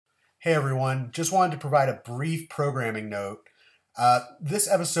Hey everyone, just wanted to provide a brief programming note. This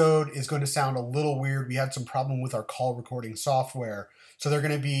episode is going to sound a little weird. We had some problem with our call recording software. So there are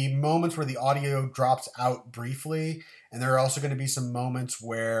going to be moments where the audio drops out briefly, and there are also going to be some moments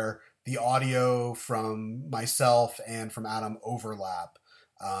where the audio from myself and from Adam overlap.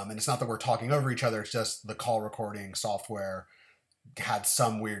 And it's not that we're talking over each other, it's just the call recording software had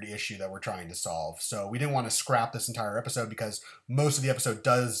some weird issue that we're trying to solve. So we didn't want to scrap this entire episode because most of the episode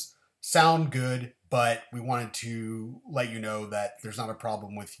does sound good, but we wanted to let you know that there's not a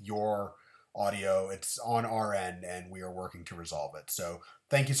problem with your audio. It's on our end and we are working to resolve it. So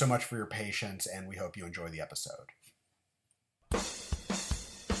thank you so much for your patience and we hope you enjoy the episode.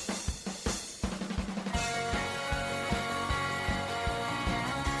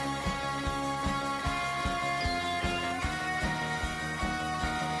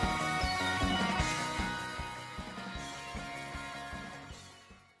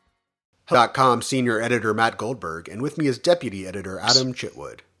 .com senior editor Matt Goldberg, and with me is deputy editor Adam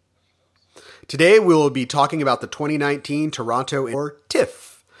Chitwood. Today we'll be talking about the 2019 Toronto or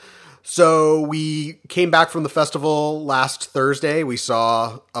TIFF. So we came back from the festival last Thursday. We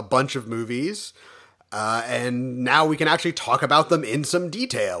saw a bunch of movies, and now we can actually talk about them in some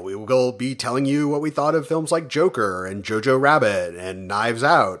detail. We will be telling you what we thought of films like Joker and Jojo Rabbit and Knives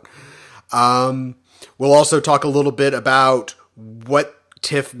Out. We'll also talk a little bit about what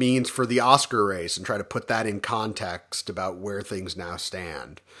TIFF means for the Oscar race and try to put that in context about where things now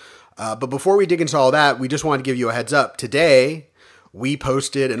stand. But before we dig into all that, we just wanted to give you a heads up. Today, we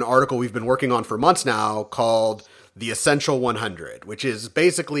posted an article we've been working on for months now called The Essential 100, which is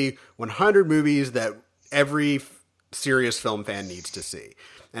basically 100 movies that every serious film fan needs to see.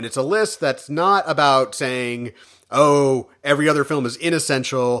 And it's a list that's not about saying, oh, every other film is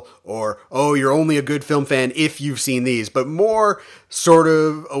inessential, or, oh, you're only a good film fan if you've seen these, but more sort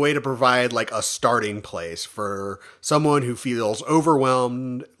of a way to provide like a starting place for someone who feels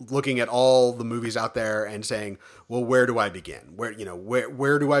overwhelmed looking at all the movies out there and saying, well, where do I begin? Where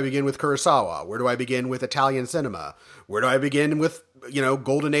do I begin with Kurosawa? Where do I begin with Italian cinema? Where do I begin with,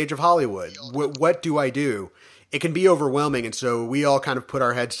 Golden Age of Hollywood? What do I do? It can be overwhelming, and so we all kind of put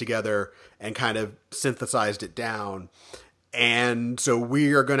our heads together and kind of synthesized it down. And so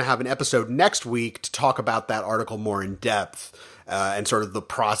we are going to have an episode next week to talk about that article more in depth and sort of the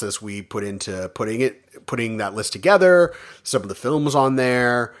process we put into putting that list together, some of the films on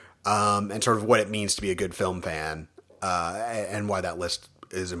there, and sort of what it means to be a good film fan and why that list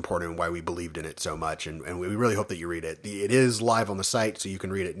is important and why we believed in it so much. And we really hope that you read it. It is live on the site, so you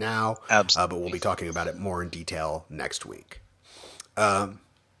can read it now. Absolutely. But we'll be talking about it more in detail next week.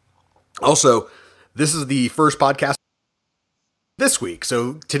 Also, this is the first podcast this week.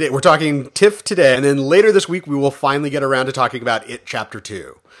 So today we're talking TIFF today, and then later this week we will finally get around to talking about It Chapter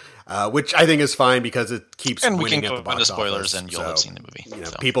 2. Which I think is fine because it keeps and winning we can at the box go into spoilers, office, and you'll have seen the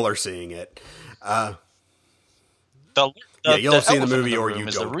movie. People are seeing it. You'll have seen the movie, or you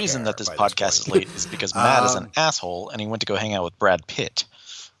don't. The reason that this by podcast is late is because Matt is an asshole, and he went to go hang out with Brad Pitt.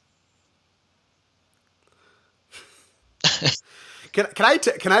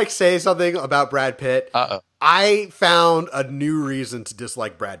 Can I say something about Brad Pitt? Uh-oh. I found a new reason to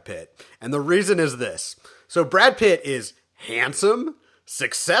dislike Brad Pitt, and the reason is this. So Brad Pitt is handsome,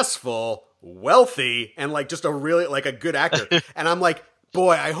 successful, wealthy, and like just a really like a good actor. And I'm like,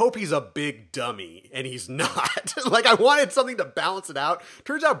 boy, I hope he's a big dummy, and he's not. Like, I wanted something to balance it out.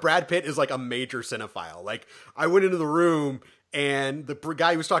 Turns out Brad Pitt is like a major cinephile. Like, I went into the room, and the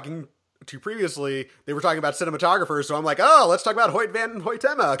guy who was talking to previously, they were talking about cinematographers, so I'm like, oh, let's talk about Hoyt van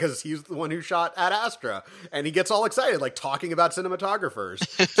Hoytema, because he's the one who shot Ad Astra, and he gets all excited, like, talking about cinematographers.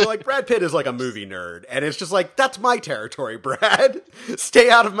 So, like, Brad Pitt is like a movie nerd, and it's just like, that's my territory, Brad. Stay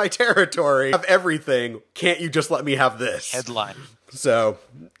out of my territory of everything. Can't you just let me have this? Headline. So,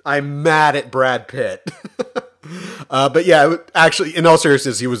 I'm mad at Brad Pitt. But yeah, actually, in all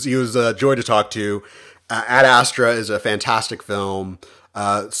seriousness, he was a joy to talk to. Ad Astra is a fantastic film.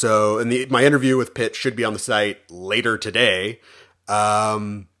 My interview with Pitt should be on the site later today.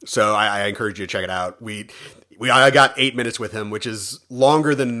 So I encourage you to check it out. I got 8 minutes with him, which is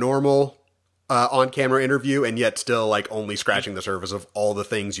longer than normal, on-camera interview, and yet still like only scratching the surface of all the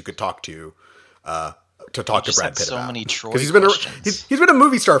things you could talk to talk to Brad Pitt so about. many Troy Because he's been a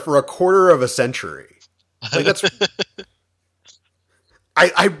movie star for a quarter of a century. Like that's,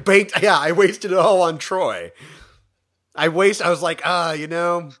 I wasted it all on Troy. I was like, the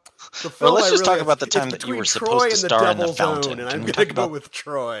film. Well, let's just really, talk about the time that you were supposed to star in The Fountain. And I'm going to go with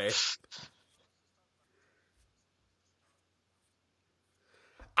Troy.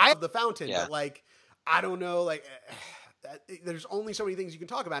 I love The Fountain, but like, I don't know, like, there's only so many things you can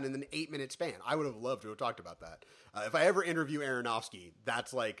talk about in an 8-minute span. I would have loved to have talked about that. If I ever interview Aronofsky,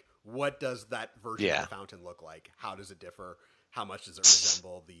 that's like, what does that version of The Fountain look like? How does it differ? How much does it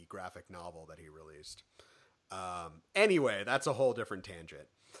resemble the graphic novel that he released? Anyway, that's a whole different tangent.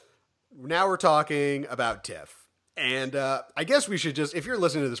 Now we're talking about TIFF. And I guess we should just, if you're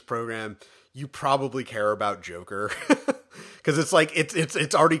listening to this program, you probably care about Joker. Because it's like,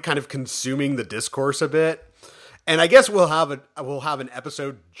 it's already kind of consuming the discourse a bit. And I guess we'll have an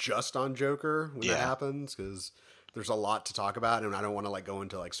episode just on Joker when that happens, because there's a lot to talk about, and I don't want to like go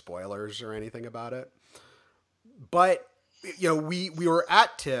into like spoilers or anything about it. But we were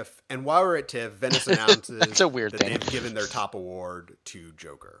at TIFF, and while we're at TIFF, Venice announces that's a weird thing. They've given their top award to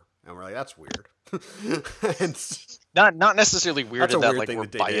Joker, and we're like, that's weird. And not necessarily weird in that like we're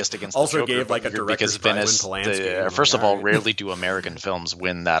biased against also the Joker, gave like a director's because Venice, first of all, rarely do American films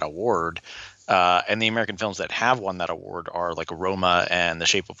win that award. And the American films that have won that award are like Roma and The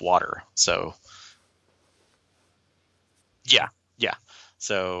Shape of Water. So, yeah.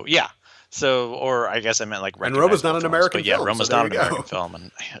 So, or I guess I meant like. And Roma's not an American film. Yeah, Roma's not an American film,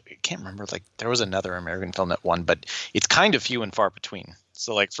 and I can't remember. Like, there was another American film that won, but it's kind of few and far between.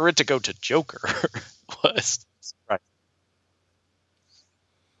 So, like, for it to go to Joker was right.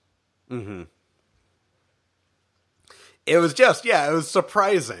 Mm-hmm. It was just, it was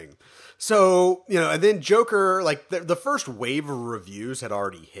surprising. So, and then Joker, like the first wave of reviews had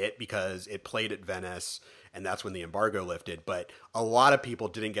already hit because it played at Venice, and that's when the embargo lifted. But a lot of people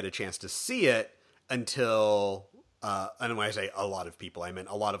didn't get a chance to see it until, and when I say a lot of people, I meant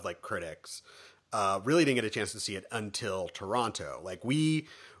a lot of like critics, really didn't get a chance to see it until Toronto. Like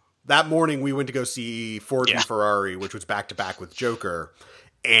that morning we went to go see Ford v Ferrari, which was back to back with Joker,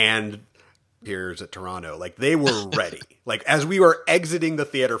 and here's at Toronto, like they were ready. Like as we were exiting the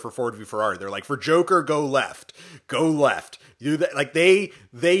theater for Ford v Ferrari, they're like, for Joker, go left. Do that. Like they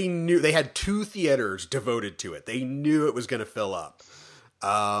knew they had 2 theaters devoted to it. They knew it was going to fill up.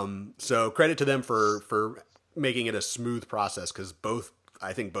 So credit to them for making it a smooth process, because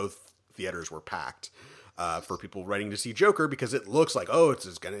I think both theaters were packed for people waiting to see Joker, because it looks like,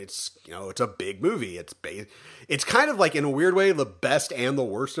 it's a big movie. It's kind of like, in a weird way, the best and the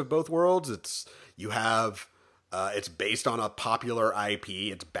worst of both worlds. It's based on a popular IP.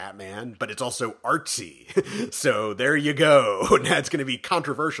 It's Batman, but it's also artsy. So there you go. Now it's going to be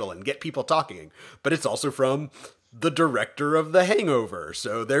controversial and get people talking, but it's also from the director of The Hangover.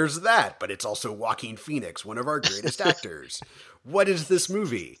 So there's that, but it's also Joaquin Phoenix, one of our greatest actors. What is this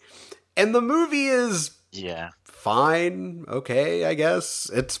movie? And the movie is fine. Okay, I guess.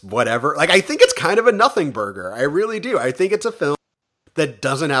 It's whatever. Like, I think it's kind of a nothing burger. I really do. I think it's a film that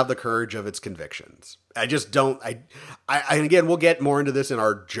doesn't have the courage of its convictions. I just don't. I again, we'll get more into this in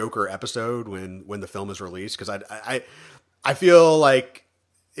our Joker episode when the film is released, because I feel like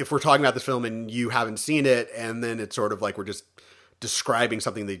if we're talking about this film and you haven't seen it, and then it's sort of like we're just describing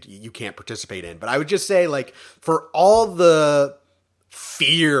something that you can't participate in. But I would just say, like, for all the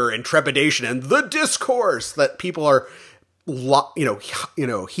fear and trepidation and the discourse that people are,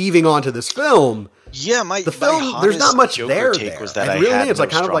 heaving onto this film. Yeah, the film, there's not much Joker there. Was that it I really had is like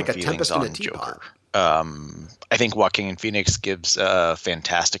kind of like a feelings tempest in a on teapot. I think Joaquin Phoenix gives a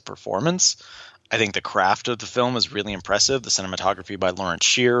fantastic performance. I think the craft of the film is really impressive. The cinematography by Lawrence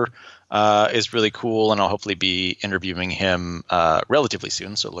Shear is really cool, and I'll hopefully be interviewing him relatively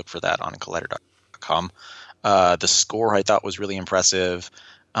soon, so look for that on Collider.com. The score I thought was really impressive.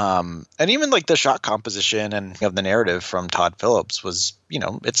 And even like the shot composition and of the narrative from Todd Phillips was,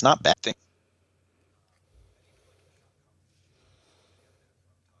 it's not bad thing.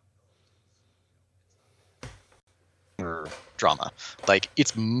 Drama. Like,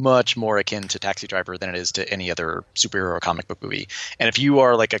 it's much more akin to Taxi Driver than it is to any other superhero comic book movie. And if you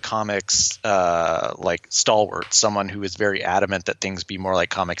are like a comics like stalwart, someone who is very adamant that things be more like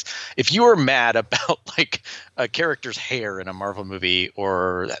comics, if you are mad about like a character's hair in a Marvel movie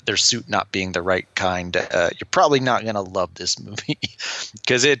or their suit not being the right kind, you're probably not going to love this movie,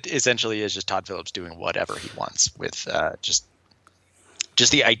 because it essentially is just Todd Phillips doing whatever he wants with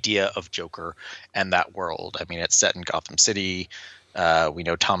just the idea of Joker and that world. I mean, it's set in Gotham City. We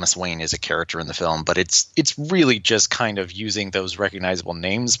know Thomas Wayne is a character in the film, but it's really just kind of using those recognizable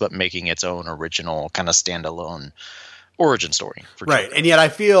names, but making its own original kind of standalone origin story. For right. Joker. And yet I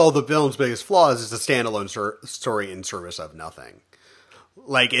feel the film's biggest flaw is it's a standalone story in service of nothing.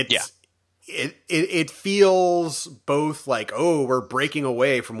 Like it feels both like, oh, we're breaking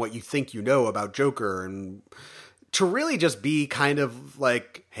away from what you think you know about Joker, and to really just be kind of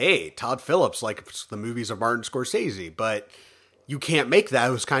like, hey, Todd Phillips, like the movies of Martin Scorsese, but you can't make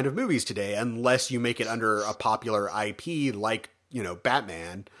those kind of movies today unless you make it under a popular IP like,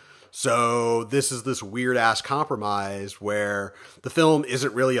 Batman. So this is this weird ass compromise where the film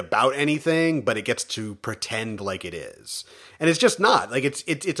isn't really about anything, but it gets to pretend like it is. And it's just not. Like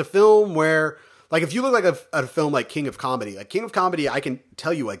it's a film where, like, if you look at a film like King of Comedy, I can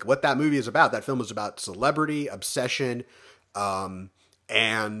tell you like what that movie is about. That film is about celebrity, obsession, and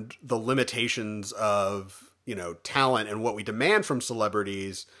the limitations of, talent and what we demand from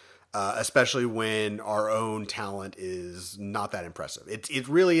celebrities, especially when our own talent is not that impressive. It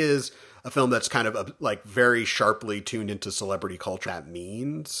really is a film that's kind of like very sharply tuned into celebrity culture. That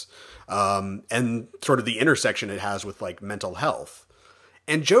means, and sort of the intersection it has with like mental health.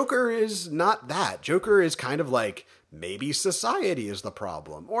 And Joker is not that. Joker is kind of like, maybe society is the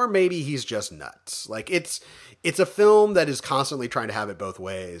problem, or maybe he's just nuts. Like it's a film that is constantly trying to have it both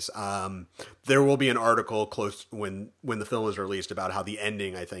ways. There will be an article close when the film is released about how the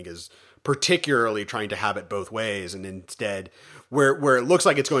ending, I think, is particularly trying to have it both ways, and instead, where it looks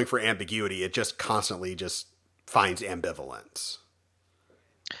like it's going for ambiguity, it just constantly just finds ambivalence.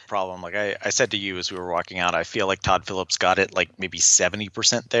 Problem, like I said to you as we were walking out, I feel like Todd Phillips got it like maybe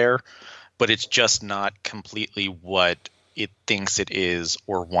 70% there, but it's just not completely what it thinks it is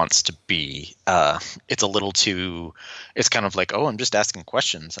or wants to be. It's a little too, it's kind of like, oh, I'm just asking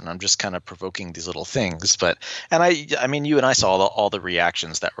questions and I'm just kind of provoking these little things. And I mean, you and I saw all the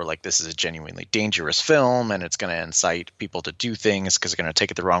reactions that were like, this is a genuinely dangerous film and it's going to incite people to do things because they're going to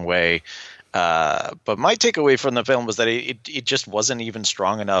take it the wrong way. But my takeaway from the film was that it just wasn't even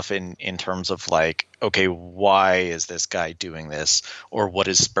strong enough in terms of like, okay, why is this guy doing this? Or what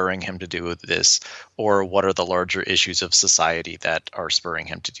is spurring him to do this? Or what are the larger issues of society that are spurring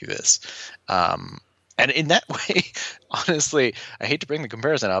him to do this? And in that way, honestly, I hate to bring the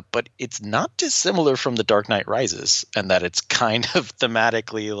comparison up, but it's not dissimilar from The Dark Knight Rises, and that it's kind of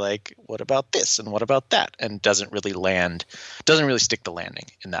thematically like, what about this and what about that? And doesn't really stick the landing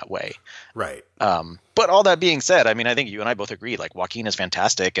in that way. Right. But all that being said, I mean, I think you and I both agree, like Joaquin is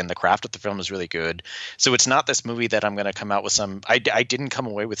fantastic and the craft of the film is really good. So it's not this movie that I'm going to come out with I didn't come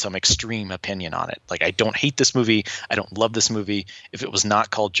away with some extreme opinion on it. Like, I don't hate this movie. I don't love this movie. If it was not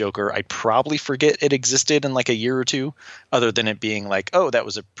called Joker, I'd probably forget it existed in like a year or two, other than it being like, oh, that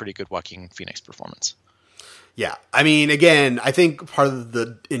was a pretty good Joaquin Phoenix performance. Yeah. I mean, again, I think part of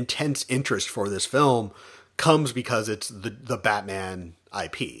the intense interest for this film comes because it's the Batman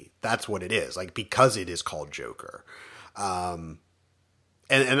IP. That's what it is. Like, because it is called Joker. And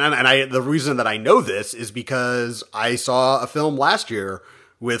the reason that I know this is because I saw a film last year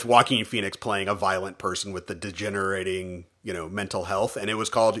with Joaquin Phoenix playing a violent person with the degenerating, mental health. And it was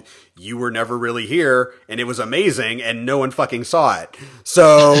called You Were Never Really Here. And it was amazing. And no one fucking saw it.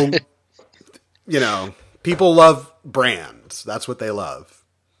 So, people love brands. That's what they love.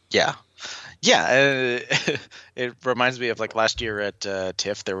 Yeah. Yeah, it reminds me of like last year at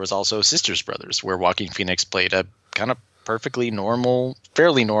TIFF, there was also Sisters Brothers, where Joaquin Phoenix played a kind of perfectly normal,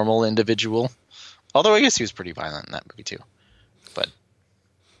 fairly normal individual. Although I guess he was pretty violent in that movie too. But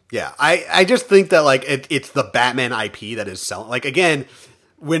yeah, I just think that like it's the Batman IP that is selling. Like, again,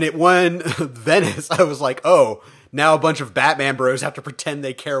 when it won Venice, I was like, oh, now a bunch of Batman bros have to pretend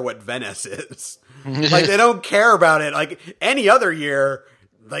they care what Venice is. Like, they don't care about it. Like, any other year,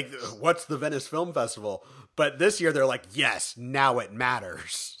 like, what's the Venice Film Festival? But this year they're like, yes, now it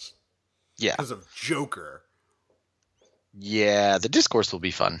matters. Yeah. Because of Joker. Yeah, the discourse will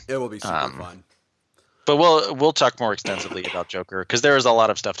be fun. It will be super fun. But we'll talk more extensively about Joker, because there is a lot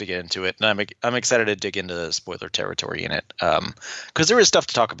of stuff to get into it, and I'm excited to dig into the spoiler territory in it, because there is stuff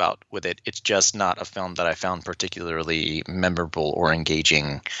to talk about with it. It's just not a film that I found particularly memorable or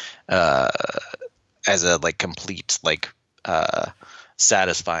engaging as a like complete like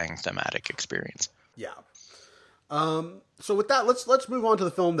satisfying thematic experience. Yeah. So with that, let's move on to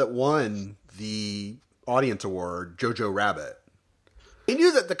the film that won the audience award, Jojo Rabbit. I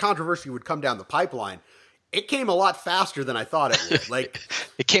knew that the controversy would come down the pipeline. It came a lot faster than I thought it would. Like,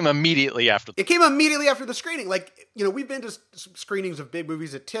 it came immediately after. It came immediately after the screening. Like, we've been to screenings of big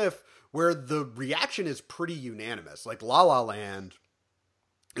movies at TIFF where the reaction is pretty unanimous. Like La La Land,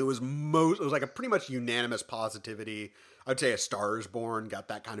 it was like a pretty much unanimous positivity. I'd say A Star Is Born got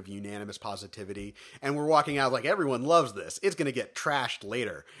that kind of unanimous positivity. And we're walking out like, everyone loves this. It's going to get trashed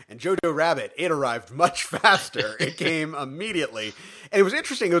later. And Jojo Rabbit, it arrived much faster. It came immediately. And it was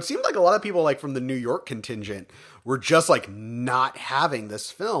interesting. It seemed like a lot of people like from the New York contingent were just like not having this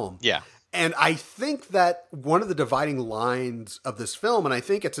film. Yeah. And I think that one of the dividing lines of this film, and I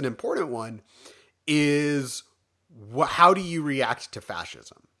think it's an important one, is how do you react to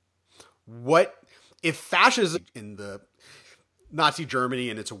fascism? What if fascism in the Nazi Germany,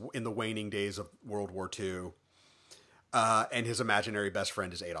 and it's in the waning days of World War II. And his imaginary best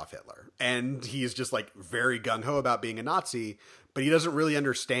friend is Adolf Hitler. And he's just like very gung-ho about being a Nazi, but he doesn't really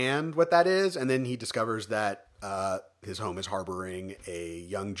understand what that is. And then he discovers that his home is harboring a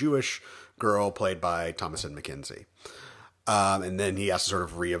young Jewish girl played by Thomasin McKenzie. And then he has to sort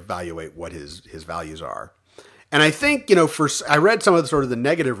of reevaluate what his values are. And I think, I read some of the sort of the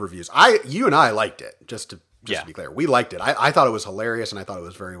negative reviews. You and I liked it, just to be clear. We liked it. I thought it was hilarious, and I thought it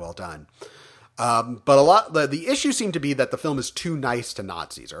was very well done. But the issue seemed to be that the film is too nice to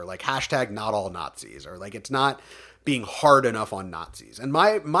Nazis, or like hashtag not all Nazis, or like it's not being hard enough on Nazis. And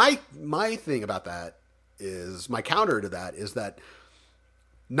my thing about that is, my counter to that is that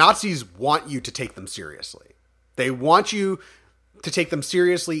Nazis want you to take them seriously. They want you to take them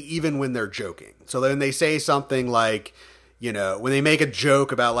seriously even when they're joking. So then they say something like, when they make a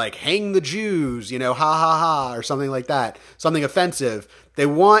joke about like hang the Jews, ha ha ha, or something like that, something offensive, they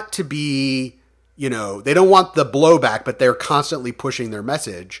want to be, they don't want the blowback, but they're constantly pushing their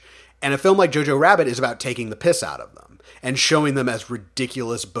message. And a film like Jojo Rabbit is about taking the piss out of them and showing them as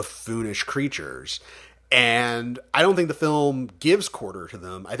ridiculous, buffoonish creatures. And I don't think the film gives quarter to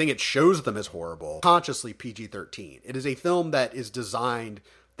them. I think it shows them as horrible. Consciously PG-13. It is a film that is designed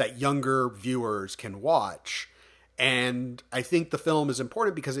that younger viewers can watch. And I think the film is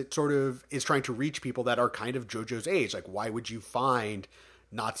important because it sort of is trying to reach people that are kind of JoJo's age. Like, why would you find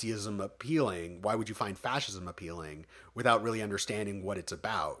Nazism appealing? Why would you find fascism appealing without really understanding what it's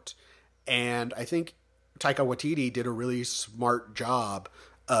about? And I think Taika Waititi did a really smart job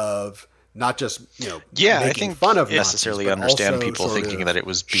of not just making fun of Nazis, necessarily understand people thinking that it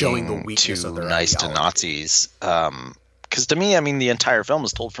was being too nice to Nazis. Because to me, I mean, the entire film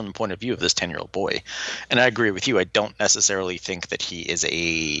is told from the point of view of this 10-year-old boy. And I agree with you. I don't necessarily think that he is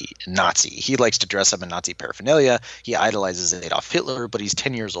a Nazi. He likes to dress up in Nazi paraphernalia. He idolizes Adolf Hitler, but he's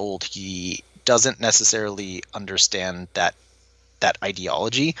 10 years old. He doesn't necessarily understand that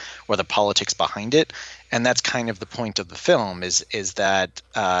ideology or the politics behind it. And that's kind of the point of the film is that,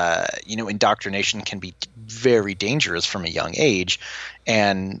 indoctrination can be very dangerous from a young age,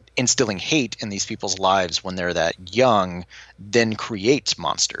 and instilling hate in these people's lives when they're that young then creates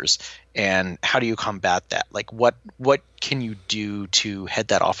monsters. And how do you combat that? Like, what can you do to head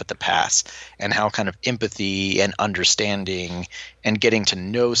that off at the pass? And how kind of empathy and understanding and getting to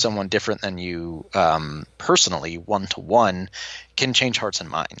know someone different than you personally, one-to-one, can change hearts and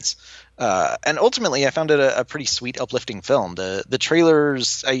minds. And ultimately, I found it a pretty sweet, uplifting film. The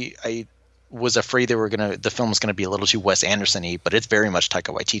trailers, I was afraid the film was gonna be a little too Wes Anderson-y, but it's very much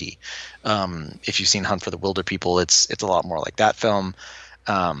Taika Waititi. If you've seen Hunt for the Wilder People, it's a lot more like that film.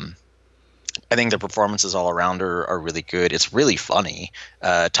 I think the performances all around are really good. It's really funny.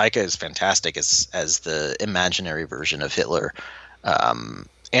 Taika is fantastic as the imaginary version of Hitler.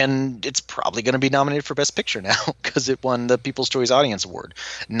 And it's probably going to be nominated for Best Picture now because it won the People's Choice Audience Award.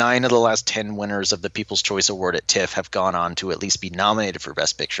 9 of the last 10 winners of the People's Choice Award at TIFF have gone on to at least be nominated for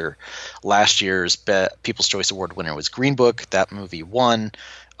Best Picture. Last year's People's Choice Award winner was Green Book. That movie won.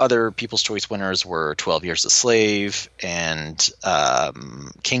 Other People's Choice winners were 12 Years a Slave and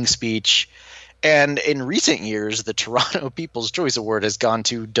King's Speech. And in recent years, the Toronto People's Choice Award has gone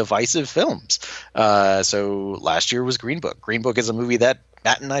to divisive films. So last year was Green Book. Green Book is a movie that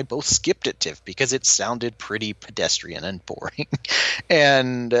Matt and I both skipped at TIFF because it sounded pretty pedestrian and boring.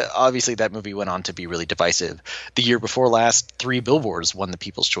 And obviously that movie went on to be really divisive. The year before last, 3 Billboards won the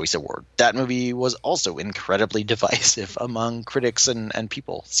People's Choice Award. That movie was also incredibly divisive among critics and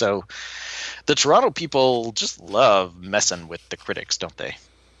people. So the Toronto people just love messing with the critics, don't they?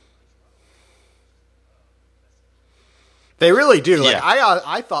 They really do. Like,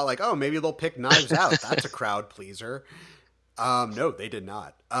 I thought, like, oh, maybe they'll pick Knives Out. That's a crowd pleaser. No, they did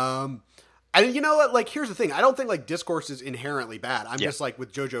not. And you know what? Like, here's the thing. I don't think like discourse is inherently bad. I'm just like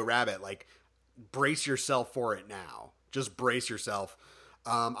with Jojo Rabbit, like, brace yourself for it now. Just brace yourself.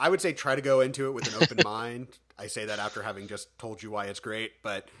 I would say try to go into it with an open mind. I say that after having just told you why it's great,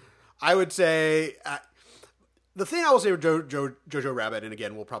 but I would say the thing I will say with Jojo Rabbit, and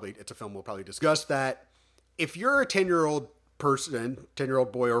again, it's a film we'll probably discuss, that if you're a 10-year-old person,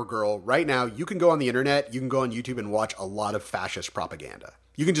 10-year-old boy or girl, right now, you can go on the internet, you can go on YouTube and watch a lot of fascist propaganda.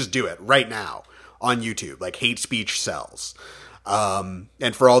 You can just do it right now on YouTube. Like, hate speech sells.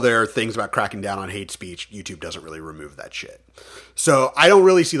 And for all their things about cracking down on hate speech, YouTube doesn't really remove that shit. So I don't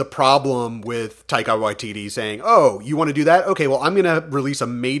really see the problem with Taika Waititi saying, oh, you want to do that? Okay, well, I'm going to release a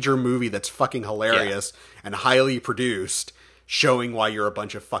major movie that's fucking hilarious and highly produced, showing why you're a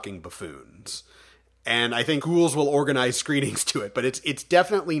bunch of fucking buffoons. And I think schools will organize screenings to it, but it's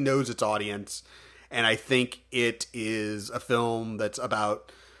definitely knows its audience. And I think it is a film that's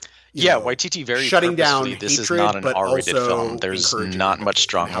about yeah, Waititi very shutting down purposefully, this is hatred, not an but R-rated also film. There's encouraging not empathy much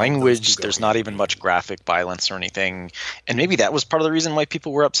strong and how those two language. go There's hand not in even hand. much graphic violence or anything. And maybe that was part of the reason why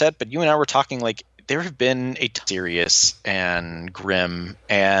people were upset. But you and I were talking like there have been a serious and grim,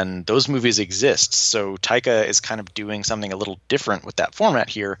 and those movies exist. So Taika is kind of doing something a little different with that format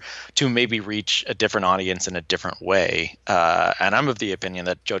here to maybe reach a different audience in a different way. And I'm of the opinion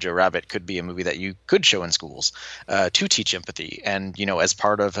that Jojo Rabbit could be a movie that you could show in schools to teach empathy. And, as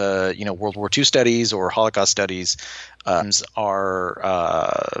part of, World War II studies or Holocaust studies are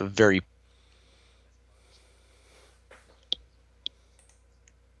very.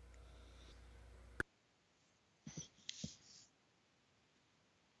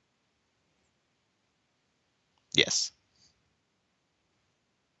 Yes.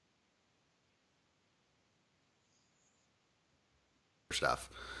 Stuff.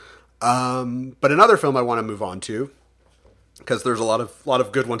 But another film I want to move on to, because there's a lot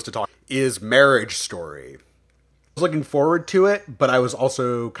of good ones to talk, is Marriage Story. I was looking forward to it, but I was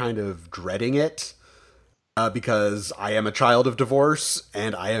also kind of dreading it because I am a child of divorce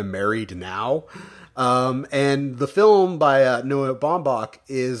and I am married now. And the film by Noah Baumbach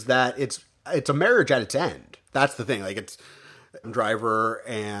is that it's a marriage at its end. That's the thing. Like, it's Driver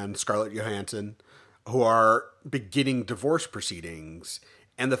and Scarlett Johansson who are beginning divorce proceedings,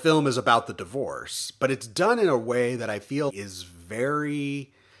 and the film is about the divorce, but it's done in a way that I feel is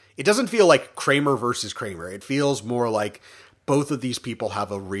very. It doesn't feel like Kramer versus Kramer. It feels more like both of these people have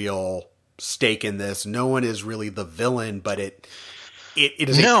a real stake in this. No one is really the villain, but it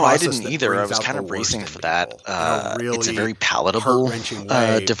is a No, I process didn't that either. I brings was out kind the of worst racing in for people that. in a really It's a very palatable heart-wrenching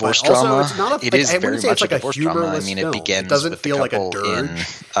way. divorce but also, drama. it's not It is I very wouldn't say much it's like a divorce drama. I mean, it film. begins It doesn't with feel the like a couple dirge. in.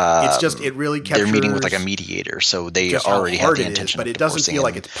 It's just it really captures. They're meeting with like a mediator, so they just how already have hard the it is, intention but of it doesn't divorcing. feel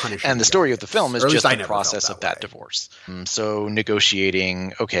like it's punishing And the the story of the guys. film is Or at just least I the never felt process that of that way. divorce. So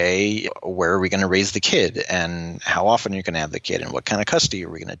negotiating, okay, where are we going to raise the kid, and how often are you going to have the kid, and what kind of custody are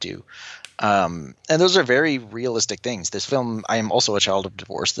we going to do? And those are very realistic things. This film, I am also a child of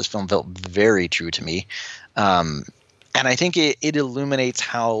divorce. This film felt very true to me. And I think it illuminates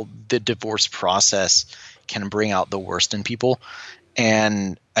how the divorce process can bring out the worst in people.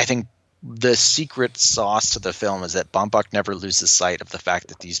 And I think the secret sauce to the film is that Baumbach never loses sight of the fact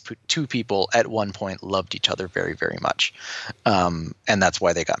that these two people at one point loved each other very, very much. And that's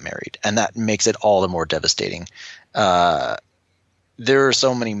why they got married. And that makes it all the more devastating. There are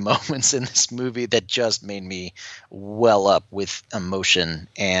so many moments in this movie that just made me well up with emotion,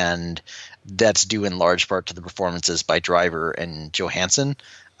 and that's due in large part to the performances by Driver and Johansson.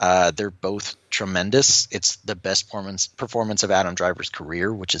 They're both tremendous. It's the best performance of Adam Driver's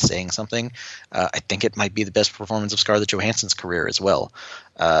career, which is saying something. I think it might be the best performance of Scarlett Johansson's career as well.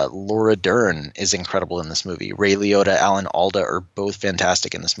 Laura Dern is incredible in this movie. Ray Liotta, Alan Alda are both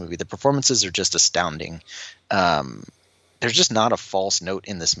fantastic in this movie. The performances are just astounding. There's just not a false note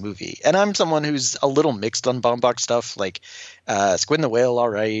in this movie. And I'm someone who's a little mixed on Baumbach stuff. Like Squid and the Whale, all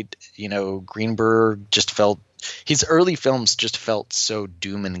right. Greenberg just felt – his early films just felt so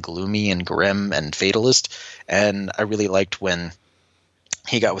doom and gloomy and grim and fatalist. And I really liked when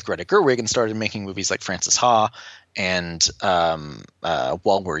he got with Greta Gerwig and started making movies like Frances Ha and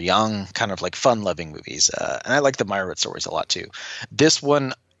While We're Young, kind of like fun-loving movies. And I like the Meyerowitz stories a lot too. This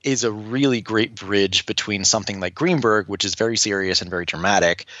one – is a really great bridge between something like Greenberg, which is very serious and very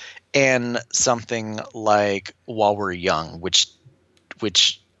dramatic, and something like While We're Young, which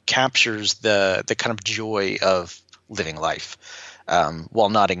captures the kind of joy of living life, while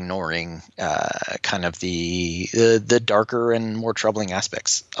not ignoring kind of the darker and more troubling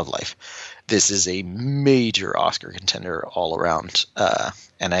aspects of life. This is a major Oscar contender all around,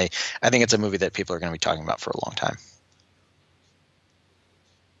 and I think it's a movie that people are going to be talking about for a long time.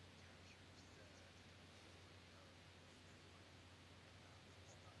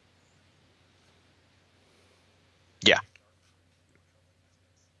 Yeah.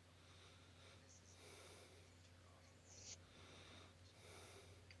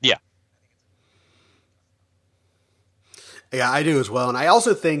 Yeah. Yeah, I do as well. And I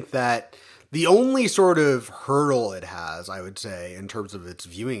also think that the only sort of hurdle it has, I would say, in terms of its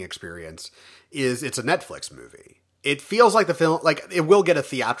viewing experience, is it's a Netflix movie. It feels like the film, like it will get a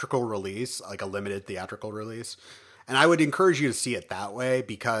theatrical release, like a limited theatrical release. And I would encourage you to see it that way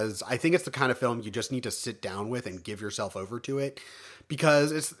because I think it's the kind of film you just need to sit down with and give yourself over to it.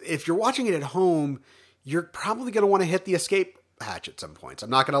 Because if you're watching it at home, you're probably going to want to hit the escape hatch at some points. I'm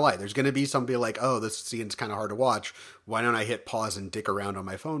not going to lie. There's going to be somebody like, oh, this scene's kind of hard to watch. Why don't I hit pause and dick around on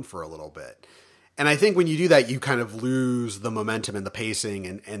my phone for a little bit? And I think when you do that, you kind of lose the momentum and the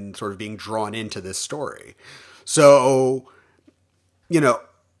pacing and sort of being drawn into this story. So, you know,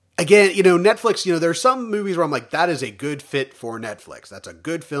 again, Netflix, there's some movies where I'm like, that is a good fit for Netflix. That's a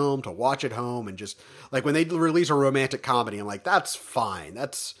good film to watch at home. And just like when they release a romantic comedy, I'm like, that's fine.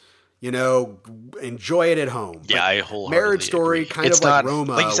 That's, enjoy it at home. Yeah, But I wholeheartedly Marriage Story, agree. kind It's of like not,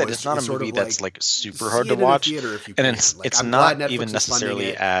 Roma, like you said, it's not a movie that's like super hard to watch, and it's I'm not glad Netflix even is funding necessarily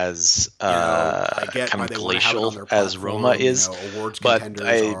it. as I get kind why of they want to have it on glacial their as platform. Roma is. Awards But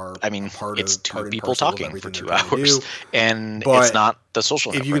contenders are I mean, a part it's of two part and people parcel of talking for everything 2 they're trying to hours, do. and But it's not The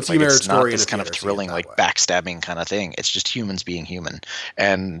Social if you Network. can see Like, Marriage it's not Story in this a kind of theater, see it thrilling, that like way. backstabbing kind of thing. It's just humans being human.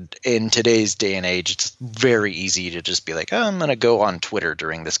 And in today's day and age, it's very easy to just be like, oh, I'm going to go on Twitter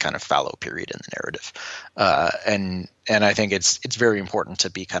during this kind of fallow period in the narrative, and I think it's very important to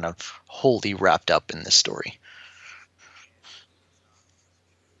be kind of wholly wrapped up in this story.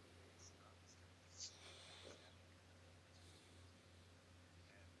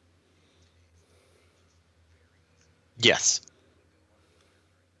 Yes.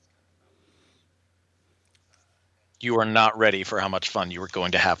 You are not ready for how much fun you are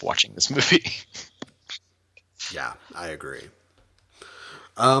going to have watching this movie. Yeah, I agree.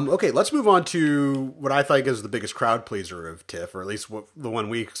 Okay, let's move on to what I think is the biggest crowd pleaser of TIFF, or at least the one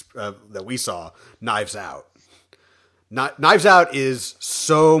that we saw, Knives Out. Knives Out is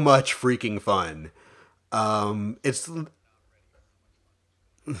so much freaking fun. It's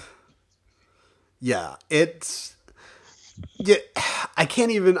yeah, it's yeah. I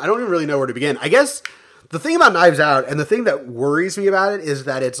don't even really know where to begin. I guess the thing about Knives Out and the thing that worries me about it is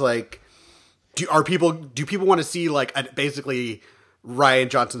that it's like, do people want to see like basically Ryan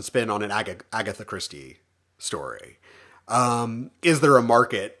Johnson spin on an Agatha Christie story? Is there a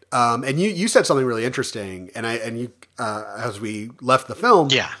market? And you said something really interesting, and you as we left the film,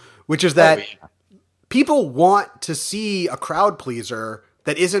 Yeah. which is that yeah. people want to see a crowd pleaser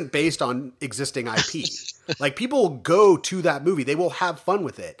that isn't based on existing IP. Like, people go to that movie, they will have fun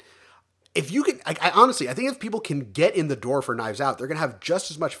with it. If you can, I honestly, I think if people can get in the door for Knives Out, they're gonna have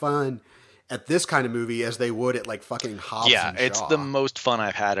just as much fun at this kind of movie as they would at like fucking Hobbs Yeah, and Shaw. it's the most fun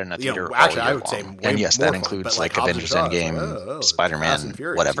I've had in a theater. Actually, all year I would say long. way And yes, more that fun, includes but like Hobbs and Avengers Shaw, it's Endgame, like, Fast Spider-Man, and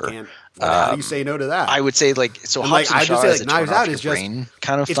Furious. whatever. How do you say no to that? I would say like so. And, Hobbs and I'd Shaw just say, is like, a turn Knives off Out your is just brain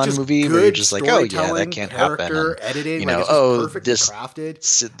kind of it's fun just movie where good you're just like, oh yeah, that storytelling, can't happen. character And, editing, you like, know, it's just oh perfectly this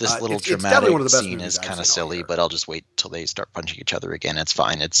crafted. this little It's definitely dramatic one of the best scene movies is I've kind of seen all silly, year. but I'll just wait till they start punching each other again. It's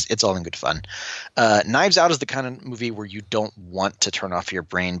fine. It's all in good fun. Knives Out is the kind of movie where you don't want to turn off your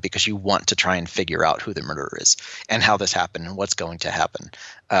brain because you want to try and figure out who the murderer is and how this happened and what's going to happen.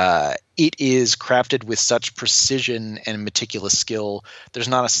 It is crafted with such precision and meticulous skill. There's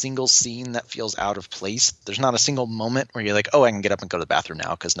not a single scene that feels out of place. There's not a single moment where you're like, oh, I can get up and go to the bathroom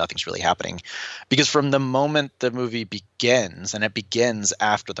now because nothing's really happening. Because from the moment the movie begins, and it begins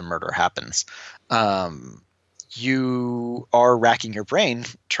after the murder happens, you are racking your brain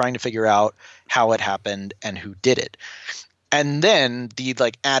trying to figure out how it happened and who did it. And then the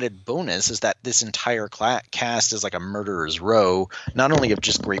like added bonus is that this entire cast is like a murderer's row, not only of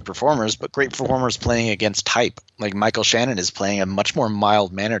just great performers, but great performers playing against type. Like Michael Shannon is playing a much more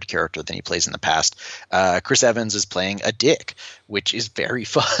mild-mannered character than he plays in the past. Chris Evans is playing a dick, which is very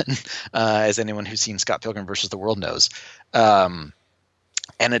fun, as anyone who's seen Scott Pilgrim versus the World knows.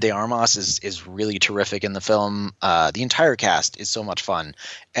 Ana de Armas is really terrific in the film. The entire cast is so much fun.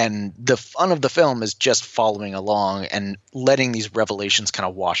 And the fun of the film is just following along and letting these revelations kind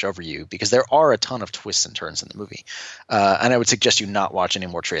of wash over you, because there are a ton of twists and turns in the movie. And I would suggest you not watch any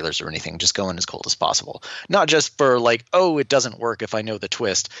more trailers or anything. Just go in as cold as possible. Not just for like, oh, it doesn't work if I know the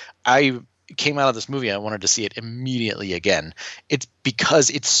twist. I came out of this movie, I wanted to see it immediately again. It's because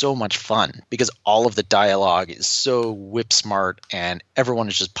it's so much fun, because all of the dialogue is so whip smart and everyone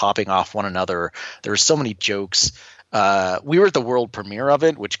is just popping off one another. There are so many jokes. We were at the world premiere of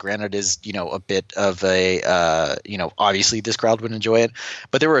it, which granted is, a bit of a, obviously this crowd would enjoy it,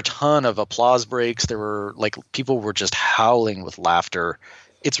 but there were a ton of applause breaks. There were like, people were just howling with laughter.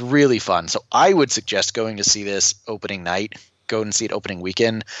 It's really fun. So I would suggest going to see this opening night. Go and see it opening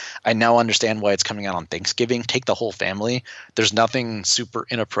weekend. I now understand why it's coming out on Thanksgiving. Take the whole family. There's nothing super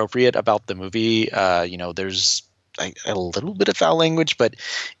inappropriate about the movie. There's a little bit of foul language, but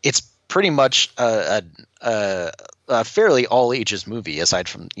it's pretty much a fairly all ages movie, aside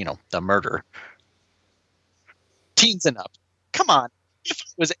from the murder. Teens and up. Come on. If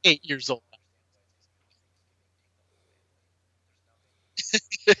I was 8 years old.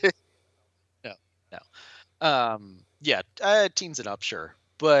 No, no. Yeah, teens and up, sure.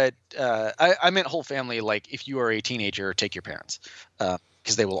 But I meant whole family. Like, if you are a teenager, take your parents.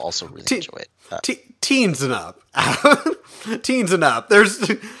 because they will also really enjoy it. Teens and up. Teens and up. There's,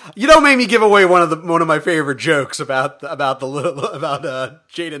 you don't make me give away one of my favorite jokes about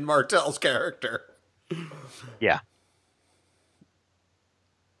Jaden Martell's character. Yeah.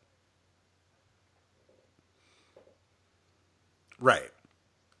 Right.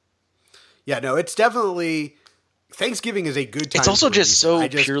 Yeah, no, it's definitely, Thanksgiving is a good time. It's also just so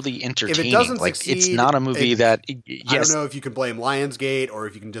just, purely entertaining. If it doesn't like succeed, it's not a movie that. Yes, I don't know if you can blame Lionsgate or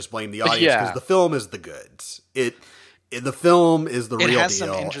if you can just blame the audience because the film is the goods. The film is the real deal. It has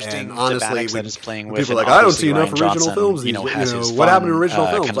some interesting and honestly, that it's playing with. People are like, I don't see enough Ryan original Johnson, films. What happened to original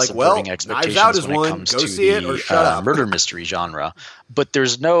films? Like, well, Knives Out is one. Go see it or shut up. Murder mystery genre, but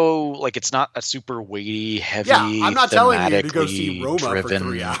there's no it's not a super weighty, heavy. Yeah, I'm not telling you to go see Roma for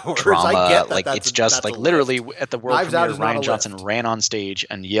 3 hours. Drama. I get that. Like it's just like literally at the world premiere, Ryan Johnson lift. ran on stage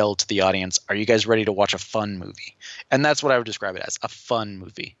and yelled to the audience, "Are you guys ready to watch a fun movie?" And that's what I would describe it as, a fun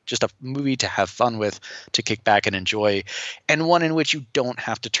movie. Just a movie to have fun with, to kick back and enjoy, and one in which you don't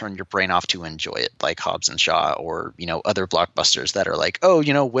have to turn your brain off to enjoy it, like Hobbs and Shaw or, other blockbusters that are like, oh,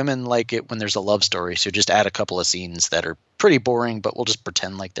 women like it when there's a love story, so just add a couple of scenes that are pretty boring, but we'll just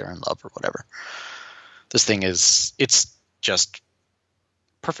pretend like they're in love or whatever. This thing it's just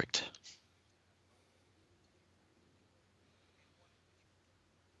perfect.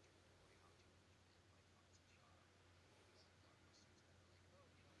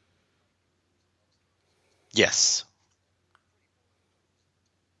 Yes.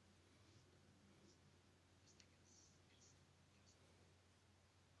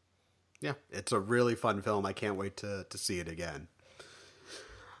 Yeah, it's a really fun film. I can't wait to see it again.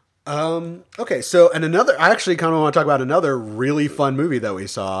 Okay, so I actually kind of want to talk about another really fun movie that we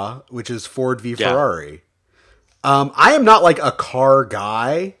saw, which is Ford v Ferrari. I am not like a car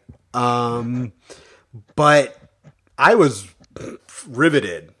guy, but I was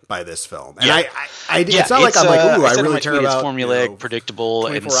riveted by this film, and it's not like I'm like, ooh, I really care about. It's formulaic, predictable,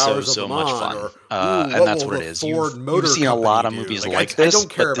 and so much fun. And that's what it is. You've seen a lot of movies like this,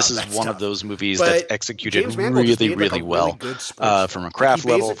 but this is one of those movies that's executed really, really well, from a craft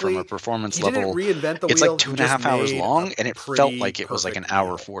level, from a performance level. It's like 2.5 hours long, and it felt like it was like an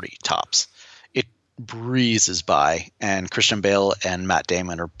hour 40 tops. It breezes by, and Christian Bale and Matt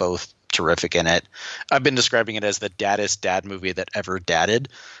Damon are both terrific in it. I've been describing it as the daddest dad movie that ever dadded.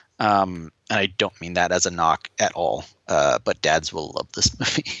 And I don't mean that as a knock at all, but dads will love this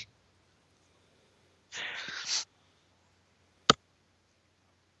movie.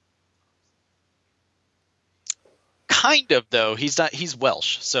 Kind of, though. He's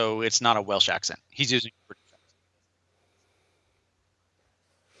Welsh, so it's not a Welsh accent. He's using British accent.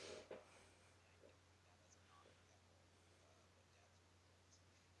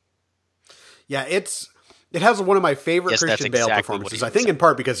 Yeah, it has one of my favorite Christian Bale exactly performances. I think in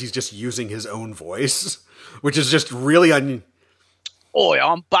part because he's just using his own voice, which is just really Oi,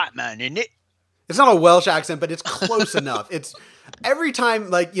 I'm Batman, isn't it? It's not a Welsh accent, but it's close enough. It's every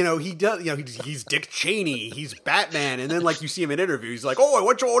time, he does, he's Dick Cheney, he's Batman, and then you see him in interviews, he's like, "Oh,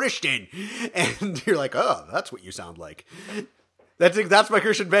 what's your audition?" And you're like, "Oh, that's what you sound like." That's my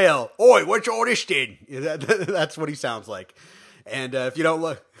Christian Bale. "Oi, what's your audition?" That's what he sounds like. And if you don't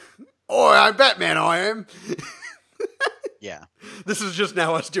look, "Oi, I'm Batman, I am." Yeah. This is just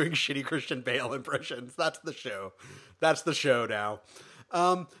now us doing shitty Christian Bale impressions. That's the show. That's the show now.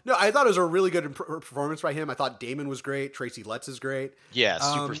 No, I thought it was a really good performance by him. I thought Damon was great. Tracy Letts is great. Yeah,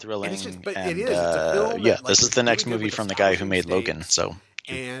 super thrilling. It's and, it's a film. This is the next movie from the guy who made Logan, so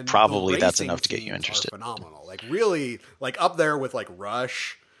probably that's enough to get you interested. Phenomenal, really, up there with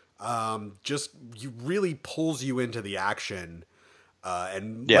Rush. Just really pulls you into the action.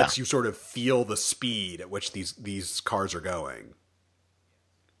 And lets you sort of feel the speed at which these cars are going.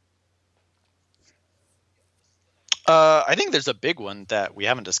 I think there's a big one that we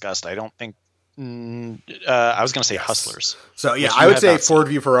haven't discussed. I don't think. I was going to say Hustlers. So yeah, I would say Ford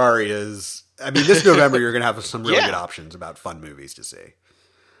v Ferrari is. I mean, this November you're going to have some really good options about fun movies to see.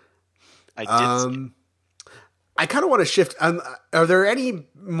 I did. See I kind of want to shift. Are there any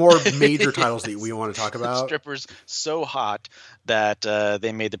more major titles that we want to talk about? Strippers so hot that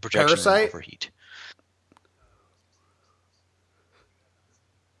they made the projection room overheat.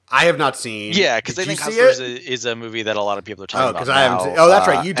 I have not seen. Yeah, because I think Hustlers is a movie that a lot of people are talking about. I haven't seen. Oh, that's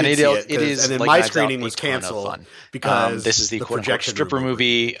right. You did see it. It is, and then my screening was canceled because this is the quote-unquote stripper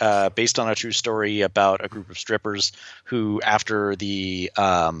movie based on a true story about a group of strippers who, after the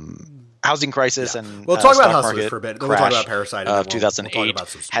housing crisis and we'll talk about Hustlers for a bit. Then we'll talk about Parasite of 2008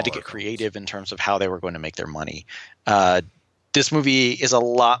 had to get creative in terms of how they were going to make their money. this movie is a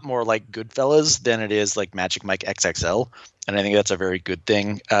lot more like Goodfellas than it is like Magic Mike XXL, and I think that's a very good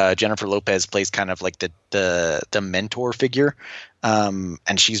thing. Jennifer Lopez plays kind of like the mentor figure, and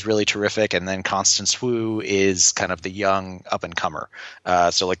she's really terrific. And then Constance Wu is kind of the young up and comer,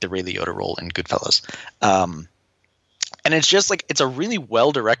 so like the Ray Liotta role in Goodfellas. And it's just like it's a really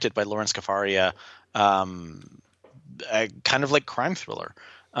well directed by Lawrence Kafaria, kind of like crime thriller.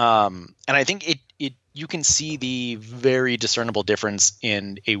 And I think it you can see the very discernible difference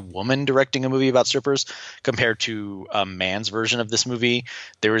in a woman directing a movie about strippers compared to a man's version of this movie.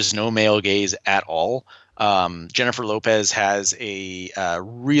 There is no male gaze at all. Jennifer Lopez has a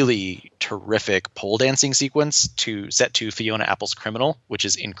really terrific pole dancing sequence set to Fiona Apple's Criminal, which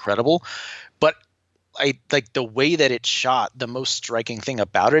is incredible. But I like the way that it's shot. The most striking thing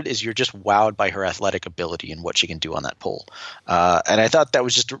about it is you're just wowed by her athletic ability and what she can do on that pole. And I thought that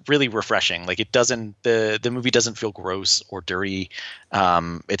was just really refreshing. Like the movie doesn't feel gross or dirty.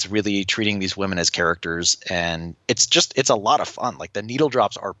 It's really treating these women as characters, and it's a lot of fun. Like the needle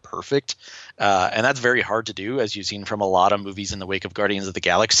drops are perfect. And that's very hard to do, as you've seen from a lot of movies in the wake of Guardians of the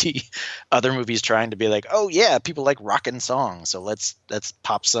Galaxy. Other movies trying to be like, oh yeah, people like rockin' songs, so let's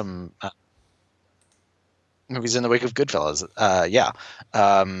pop some movies in the wake of Goodfellas.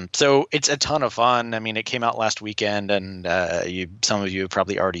 So it's a ton of fun. I mean, it came out last weekend, and some of you have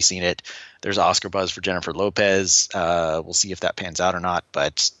probably already seen it. There's Oscar buzz for Jennifer Lopez. We'll see if that pans out or not,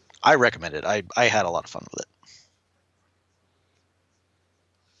 but I recommend it. I had a lot of fun with it.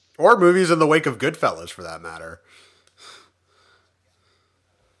 Or movies in the wake of Goodfellas, for that matter.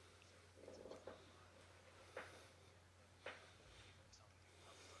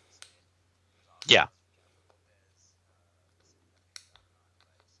 Yeah.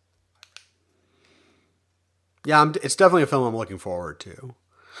 Yeah, it's definitely a film I'm looking forward to.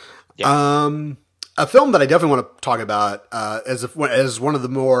 Yeah. A film that I definitely want to talk about as one of the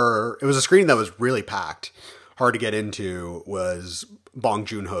more... It was a screening that was really packed, hard to get into, was Bong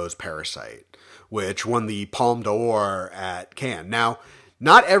Joon-ho's Parasite, which won the Palme d'Or at Cannes. Now,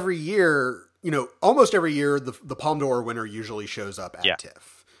 not every year, almost every year, the Palme d'Or winner usually shows up at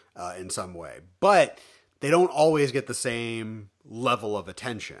TIFF in some way. But they don't always get the same level of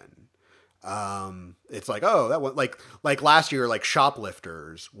attention. It's like, oh, that one, like last year, like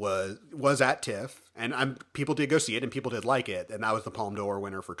Shoplifters was at TIFF, and people did go see it, and people did like it, and that was the Palme d'Or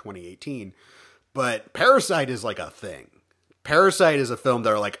winner for 2018. But Parasite is like a thing. Parasite is a film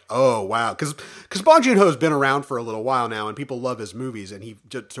that are like, oh wow, because Bong Joon-ho has been around for a little while now, and people love his movies, and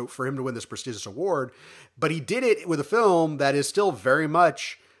so for him to win this prestigious award, but he did it with a film that is still very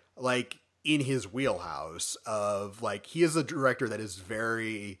much like in his wheelhouse of like, he is a director that is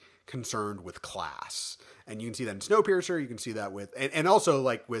very concerned with class, and you can see that in Snowpiercer. You can see that with and also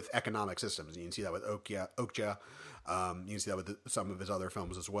like with economic systems. You can see that with Okja. You can see that with some of his other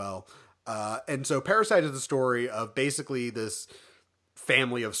films as well. And so Parasite is the story of basically this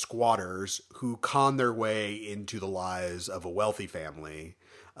family of squatters who con their way into the lives of a wealthy family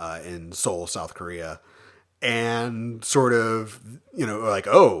in Seoul, South Korea. And sort of, like,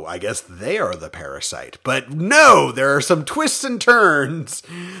 oh, I guess they are the parasite. But no, there are some twists and turns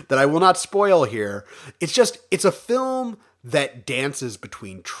that I will not spoil here. It's a film that dances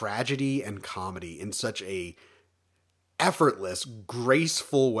between tragedy and comedy in such a effortless,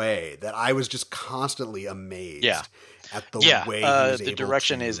 graceful way that I was just constantly amazed at the way he was the able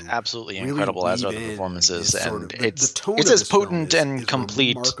direction to is absolutely really incredible, as are the weave in performances, this sort and of- the it's tone it's of as this film potent is and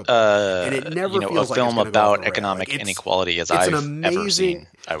complete remarkable. And it never a feels like film it's gonna go about off the rail. economic Like, inequality as it's I've an ever amazing- seen.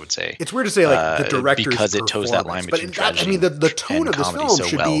 I would say It's weird to say like the director's because it toes that line performance, between but tragedy the tone and of this comedy film so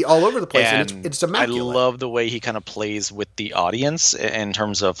should well. be all over the place, and And it's immaculate. I love the way he kind of plays with the audience in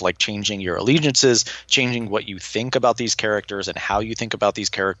terms of like changing your allegiances, changing what you think about these characters and how you think about these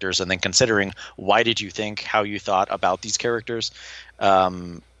characters, and then considering why did you think how you thought about these characters.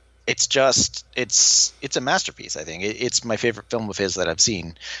 It's a masterpiece. I think it's my favorite film of his that I've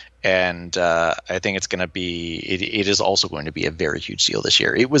seen, and I think it's going to be. It is also going to be a very huge deal this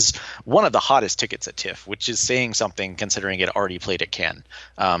year. It was one of the hottest tickets at TIFF, which is saying something considering it already played at Cannes.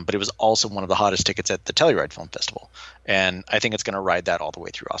 But it was also one of the hottest tickets at the Telluride Film Festival, and I think it's going to ride that all the way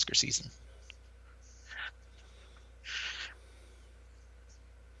through Oscar season.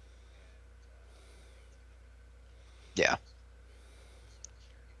 Yeah.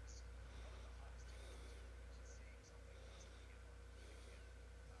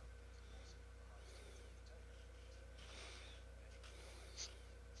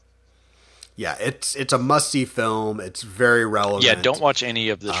 Yeah, it's a must-see film. It's very relevant. Yeah, don't watch any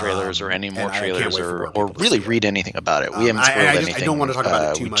of the trailers or any more and I can't trailers wait for more or people to really see it. read anything about it. We haven't spoiled anything. I don't want to talk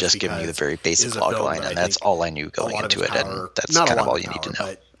about it too we much just given you the because very it basic is a log film line, that I and that's think all I knew a going lot of into its it, power- and that's not a kind of lot all of you need to power,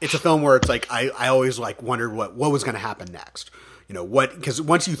 know. But it's a film where it's like I always like wondered what was going to happen next. You know what? Because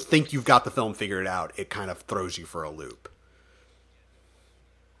once you think you've got the film figured out, it kind of throws you for a loop.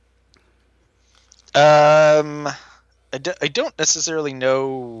 I don't necessarily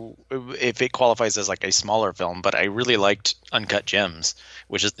know if it qualifies as like a smaller film, but I really liked Uncut Gems,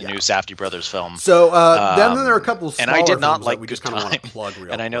 which is the new Safdie brothers film. So then there are a couple of smaller and I did not films like that we Good just kind of want to Time, plug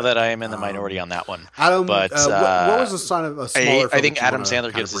real and I know quick. that I am in the minority on that one. Adam, but what was the sign of a smaller film? I think that you Adam wanna Sandler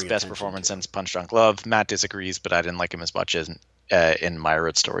kind gives of his bring best attention performance to? since Punch Drunk Love. Matt disagrees, but I didn't like him as much as in My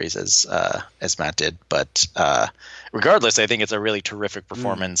Road Stories as Matt did. But regardless, I think it's a really terrific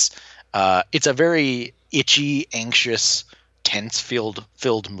performance. It's a very itchy, anxious, tense-filled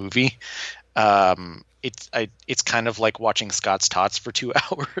movie. It's kind of like watching Scott's Tots for 2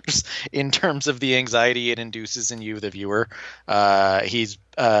 hours in terms of the anxiety it induces in you, the viewer. He's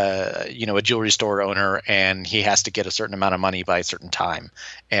a jewelry store owner, and he has to get a certain amount of money by a certain time,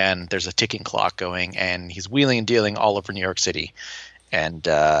 and there's a ticking clock going, and he's wheeling and dealing all over New York City, and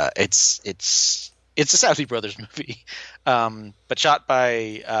it's a Safdie brothers movie, but shot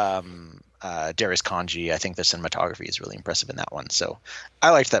by Darius Kanji. I think the cinematography is really impressive in that one, so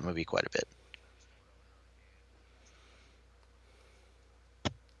I liked that movie quite a bit.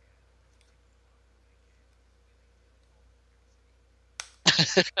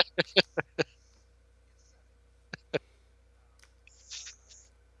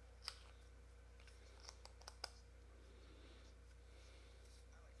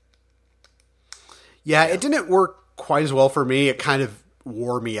 Yeah, it didn't work quite as well for me. It kind of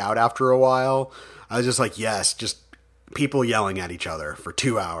wore me out after a while. I was just like, yes, just people yelling at each other for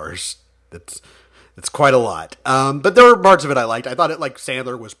 2 hours. That's quite a lot. But there were parts of it I liked. I thought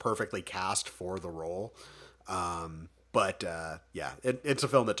Sandler was perfectly cast for the role. It's a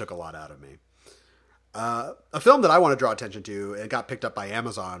film that took a lot out of me. A film that I want to draw attention to and got picked up by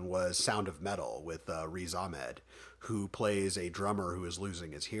Amazon was Sound of Metal with Riz Ahmed, who plays a drummer who is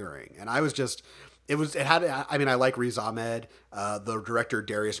losing his hearing. And I was just, I like Riz Ahmed. The director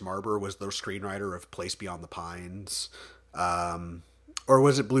Darius Marber was the screenwriter of Place Beyond the Pines. Or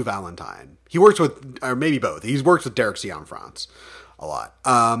was it Blue Valentine? He works with, or maybe both. He's worked with Derek Cianfrance a lot.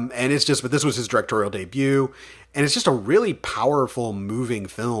 But this was his directorial debut. And it's just a really powerful, moving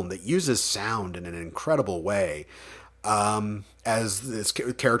film that uses sound in an incredible way. As this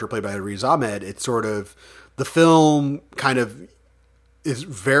character played by Riz Ahmed, it's sort of, the film kind of is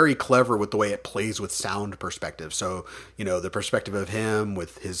very clever with the way it plays with sound perspective. So, the perspective of him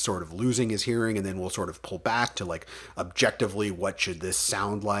with his sort of losing his hearing, and then we'll sort of pull back to like objectively what should this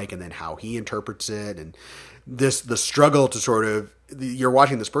sound like, and then how he interprets it. And the struggle to sort of, you're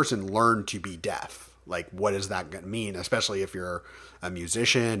watching this person learn to be deaf. Like, what does that mean, especially if you're a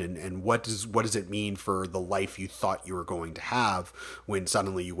musician, and what does it mean for the life you thought you were going to have when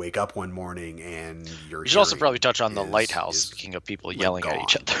suddenly you wake up one morning and you should also probably touch on The Lighthouse, speaking of people yelling at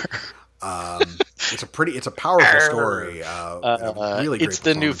each other. It's a powerful story. Really great. It's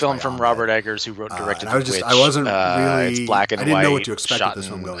the new film from Robert Eggers, who wrote and directed The Witch. I wasn't really. It's black and I didn't white. know what to expect shot with this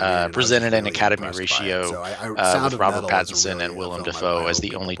film in, going in. presented an really Academy impressed ratio Sound with of Robert Metal Pattinson really and a Willem film Dafoe I as hope the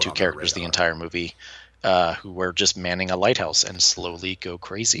people only put two on their characters the radar. entire movie. Who were just manning a lighthouse and slowly go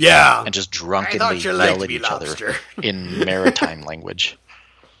crazy. Yeah. And just drunkenly yell at each other in maritime language.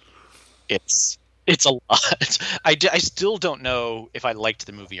 It's a lot. I still don't know if I liked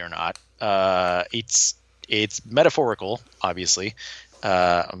the movie or not. It's metaphorical, obviously.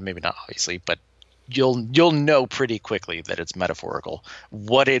 Maybe not obviously, but you'll know pretty quickly that it's metaphorical.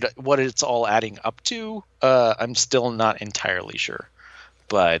 What it's all adding up to, I'm still not entirely sure.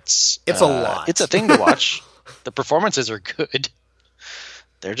 But it's a lot. It's a thing to watch. The performances are good.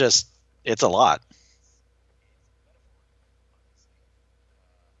 It's a lot.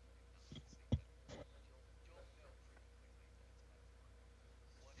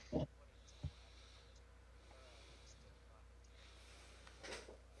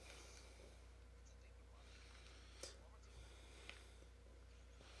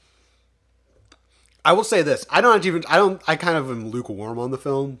 I will say this: I kind of am lukewarm on the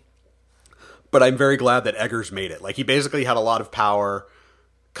film, but I'm very glad that Eggers made it. Like, he basically had a lot of power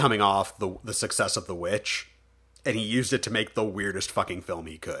coming off the success of The Witch, and he used it to make the weirdest fucking film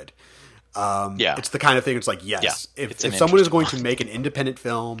he could. It's the kind of thing. It's like, yes, if someone is going to make an independent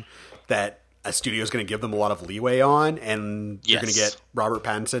film that a studio is going to give them a lot of leeway on, and you're going to get Robert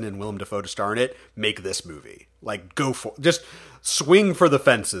Pattinson and Willem Dafoe to star in it, make this movie. Like, go for just swing for the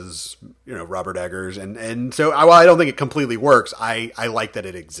fences, Robert Eggers, and so while I don't think it completely works, I like that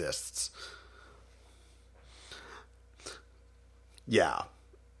it exists. Yeah.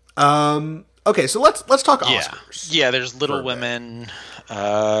 Okay, so let's talk Oscars. Yeah, there's Little Women. Was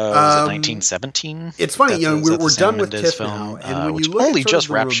it 1917? It's funny, we're done with Mendes TIFF now, film, and when which you look only at sort just of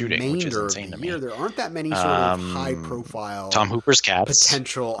the wrapped shooting, which is remainder insane of to the year, me. there aren't that many sort of high-profile Tom Hooper's Cats,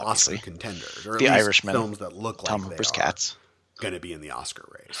 potential obviously. Oscar contenders, or at The least Irishman, films that look Tom like Hooper's they are Cats. going to be in the Oscar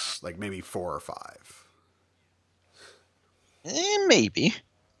race, like maybe 4 or 5. Maybe.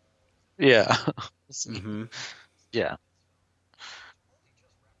 Yeah. Mm-hmm. Yeah.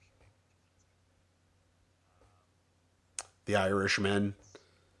 The Irishman,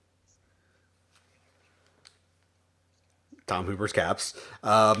 Tom Hooper's Caps,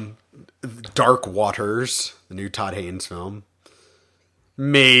 Dark Waters, the new Todd Haynes film,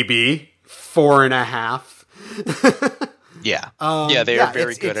 maybe 4.5. Yeah, they are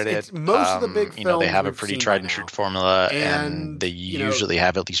very good at it. Most of the big films they have a pretty tried and true formula, and they usually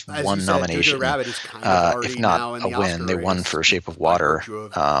have at least one nomination. Jojo Rabbit is kind of if not a win, they won for Shape of Water.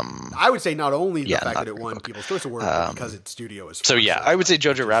 I would say not only the fact that it won People's Choice Award, but because its studio is. So yeah, I would say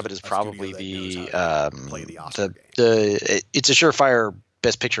Jojo Rabbit is probably it's a surefire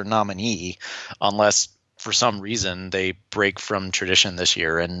Best Picture nominee, unless for some reason they break from tradition this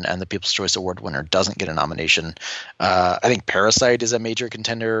year and the People's Choice Award winner doesn't get a nomination. I think Parasite is a major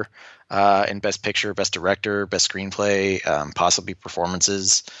contender in Best Picture, Best Director, Best Screenplay, possibly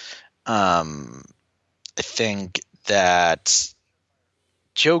performances. I think that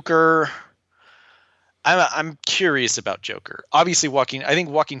Joker, I'm curious about Joker. Obviously, I think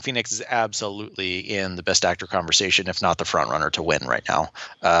Joaquin Phoenix is absolutely in the Best Actor conversation, if not the front runner to win right now.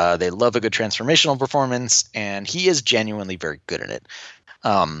 They love a good transformational performance, and he is genuinely very good in it.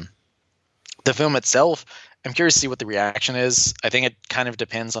 The film itself, I'm curious to see what the reaction is. I think it kind of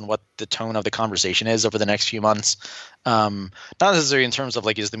depends on what the tone of the conversation is over the next few months. Not necessarily in terms of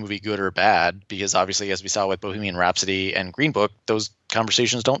like, is the movie good or bad? Because obviously, as we saw with Bohemian Rhapsody and Green Book, those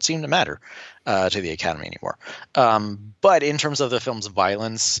conversations don't seem to matter to the Academy anymore. But in terms of the film's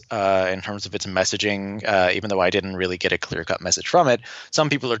violence, in terms of its messaging, even though I didn't really get a clear-cut message from it, some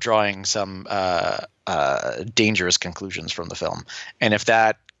people are drawing some dangerous conclusions from the film. And if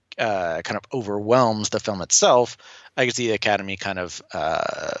that kind of overwhelms the film itself, I could see the Academy kind of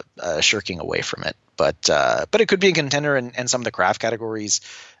shirking away from it. But it could be a contender in some of the craft categories.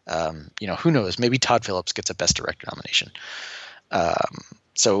 Who knows? Maybe Todd Phillips gets a Best Director nomination.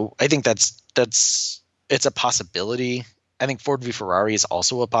 So I think it's a possibility. I think Ford v Ferrari is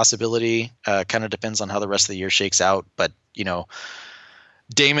also a possibility. Kind of depends on how the rest of the year shakes out. But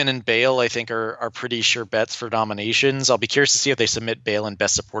Damon and Bale, I think, are pretty sure bets for nominations. I'll be curious to see if they submit Bale in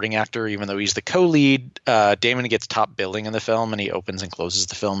Best Supporting Actor, even though he's the co-lead. Damon gets top billing in the film, and he opens and closes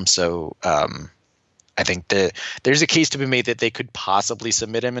the film. So I think that there's a case to be made that they could possibly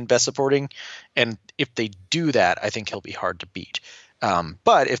submit him in Best Supporting. And if they do that, I think he'll be hard to beat.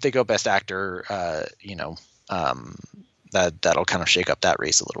 But if they go Best Actor, that'll kind of shake up that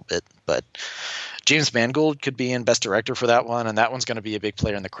race a little bit. But James Mangold could be in Best Director for that one, and that one's going to be a big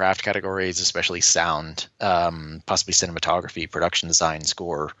player in the craft categories, especially sound, possibly cinematography, production design,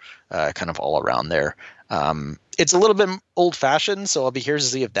 score, kind of all around there. It's a little bit old-fashioned, so I'll be curious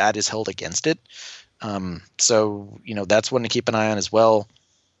to see if that is held against it. So that's one to keep an eye on as well.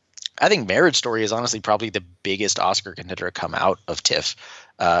 I think Marriage Story is honestly probably the biggest Oscar contender to come out of TIFF,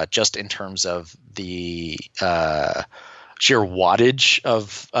 just in terms of the sheer wattage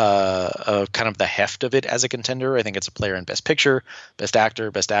of kind of the heft of it as a contender. I think it's a player in Best Picture, Best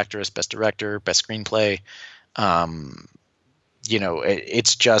Actor, Best Actress, Best Director, Best Screenplay.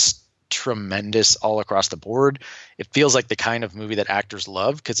 It's just tremendous all across the board. It feels like the kind of movie that actors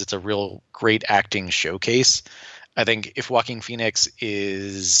love because it's a real great acting showcase. I think if Joaquin Phoenix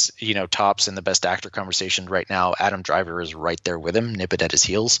is, tops in the Best Actor conversation right now, Adam Driver is right there with him, nipping at his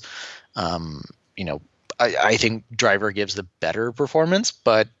heels. I think Driver gives the better performance,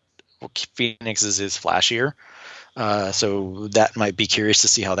 but Phoenix's is flashier. So that might be curious to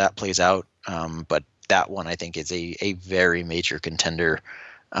see how that plays out. But that one I think is a very major contender.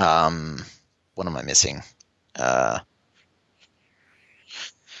 What am I missing?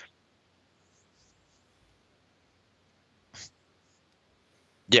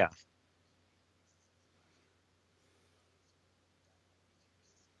 Yeah.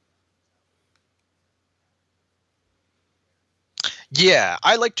 Yeah,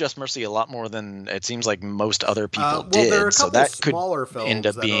 I like Just Mercy a lot more than it seems like most other people Well, there are a did. So couple that could smaller end films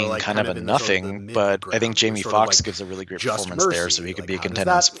up that are being like kind kind of a of in the sort of the nothing. But I think mid-ground. There's Jamie sort of Foxx like gives a really great Just performance there, so Mercy. he could Like, be a how does contending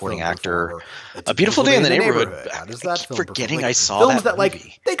that supporting film perform? actor. Or It's A a Beautiful Beautiful Day Day in in the the Neighborhood. Neighborhood. How does I that keep film perform? forgetting Like I saw films that that like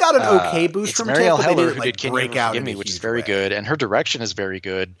movie. they got an okay boost It's from TIFF, Marielle but they Heller didn't who did like Can You break Ever out Forgive in a Me, which is huge very good, way. and her direction is very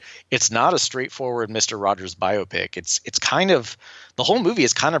good. It's not a straightforward Mr. Rogers biopic. It's kind of the whole movie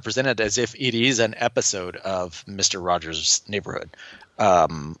is kind of presented as if it is an episode of Mr. Rogers' Neighborhood.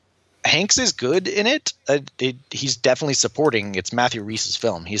 Um, Hanks is good in it. He's definitely supporting. It's Matthew Rhys's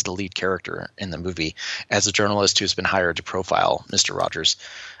film. He's the lead character in the movie as a journalist who's been hired to profile Mr. Rogers.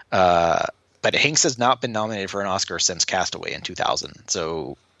 Uh, but Hanks has not been nominated for an Oscar since Castaway in 2000.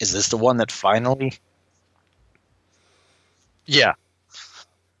 So is this the one that finally? Yeah.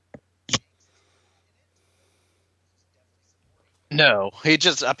 No, he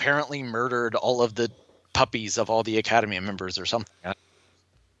just apparently murdered all of the puppies of all the Academy members or something.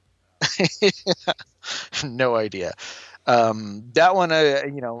 No idea. That one,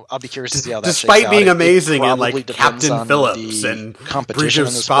 I'll be curious to see how that shakes Despite out. being It amazing in probably like depends Captain on Phillips the and Bridge competition of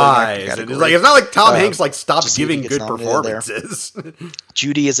in the supporting actor Spies, and category. it's not like Tom Hanks like To stopped see if he giving gets good nominated there. performances.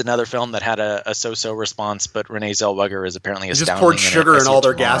 Judy is another film that had a so-so response, but Renee Zellweger is apparently They just astounding. poured in sugar it. I in See all It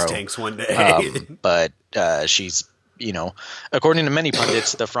their gas Tomorrow. tanks one day. But she's, according to many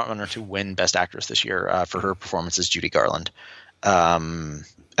pundits, the frontrunner to win Best Actress this year for her performance is Judy Garland.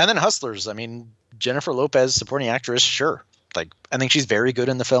 And then Hustlers. I mean, Jennifer Lopez, supporting actress, sure. Like, I think she's very good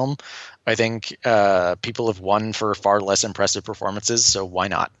in the film. I think people have won for far less impressive performances, so why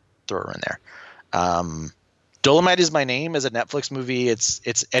not throw her in there? Dolomite Is My Name is a Netflix movie.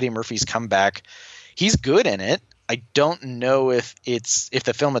 It's Eddie Murphy's comeback. He's good in it. I don't know if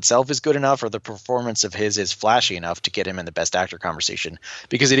the film itself is good enough or the performance of his is flashy enough to get him in the Best Actor conversation,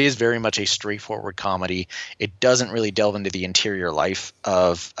 because it is very much a straightforward comedy. It doesn't really delve into the interior life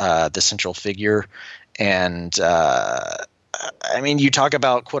of the central figure. And I mean, you talk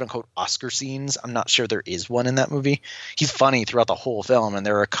about quote unquote Oscar scenes. I'm not sure there is one in that movie. He's funny throughout the whole film, and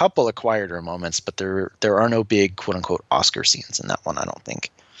there are a couple of quieter moments, but there are no big quote unquote Oscar scenes in that one, I don't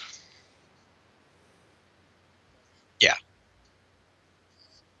think. Yeah.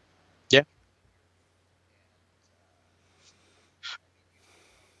 Yeah.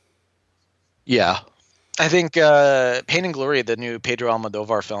 Yeah. I think Pain and Glory, the new Pedro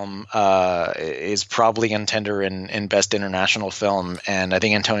Almodovar film, is probably contender in Best International Film, and I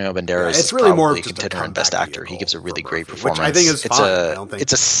think Antonio Yeah, Banderas it's is really more probably of just a contender in Best comeback Actor. He gives a vehicle really for great Murphy, performance. which I think is it's fine. a I don't think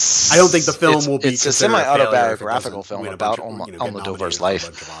it's I don't think the film will be it's a considered a failure if it semi-autobiographical doesn't film win a about bunch of, get Almodovar's nominated for a life,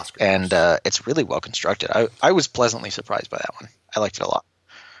 bunch of Oscars. and it's really well constructed. I was pleasantly surprised by that one. I liked it a lot.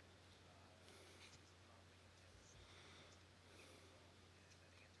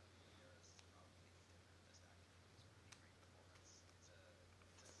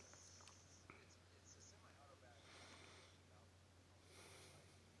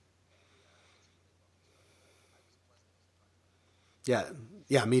 Yeah,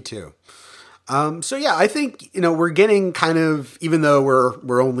 yeah, me too. So yeah, I think we're getting kind of, even though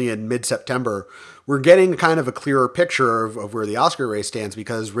we're only in mid September, we're getting kind of a clearer picture of where the Oscar race stands,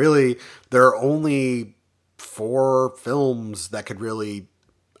 because really there are only four films that could really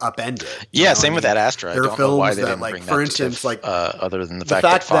upend it. Yeah, same with Ad Astra. I There are don't know why films they that, didn't like, bring for that instance, to TIFF, like other than the the fact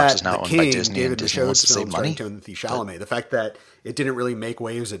that fact Fox that is now The owned by King, Disney, and David Disney wants Michôd's to save film starring money. Timothy Chalamet, the fact that it didn't really make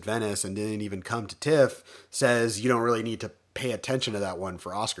waves at Venice and didn't even come to TIFF says you don't really need to pay attention to that one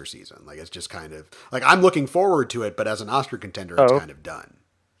for Oscar season. Like, it's just kind of like, I'm looking forward to it, but as an Oscar contender, it's Oh, kind of done.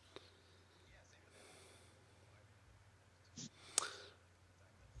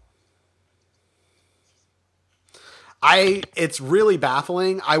 It's really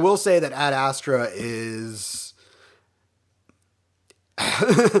baffling. I will say that Ad Astra is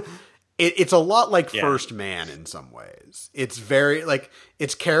it's a lot like yeah. First Man in some ways. It's very like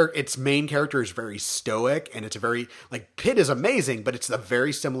its main character is very stoic, and it's a very, like, Pitt is amazing, but it's a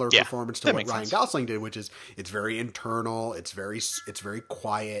very similar Yeah, performance to that what makes Ryan sense. Gosling did, which is it's very internal, it's very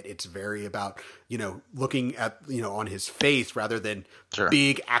quiet, it's very about looking at on his face rather than Sure.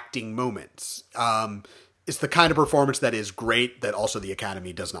 big acting moments. It's the kind of performance that is great, that also the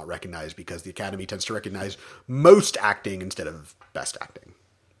Academy does not recognize, because the Academy tends to recognize most acting instead of best acting.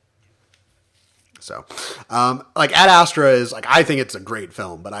 So, like, Ad Astra is, like, I think it's a great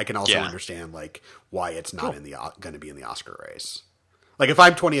film, but I can also Yeah. understand, like, why it's not Cool. in the going to be in the Oscar race. Like, if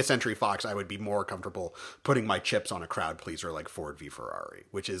I'm 20th Century Fox, I would be more comfortable putting my chips on a crowd pleaser like Ford v Ferrari,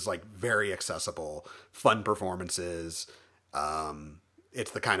 which is, like, very accessible, fun performances.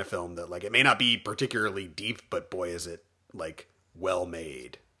 It's the kind of film that, like, it may not be particularly deep, but boy, is it, like, well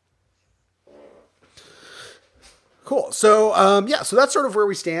made. Cool. So, so that's sort of where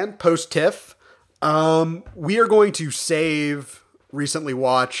we stand post TIFF. We are going to save recently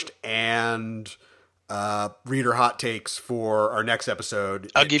watched and reader hot takes for our next episode.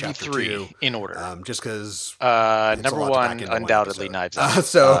 I'll give you 3 in order. Just because number 1, undoubtedly Knives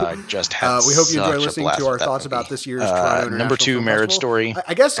Out. Just had we hope you enjoy such a listening blast to our with that thoughts movie. about this year's Toronto International Number 2, Film Marriage Festival. Story.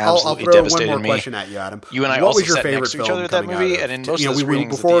 I guess I'll Absolutely throw one devastated more me. question at you, Adam. You and I what also was your sat favorite next to each film other at that coming movie, out of- and in most of the we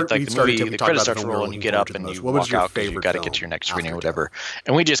screenings, before the we started movie, to the talk credits about start the to film roll, we're and you looking get forward up to the and most. you What was walk your out because you favorite got to get film to your next after screening or TIFF? whatever.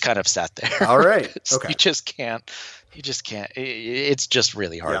 And we just kind of sat there. All right. Okay. You just can't. It's just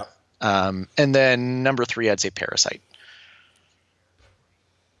really hard. Yeah. And then number 3, I'd say Parasite.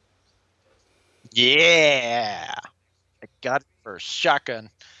 Yeah, I got it first. Shotgun.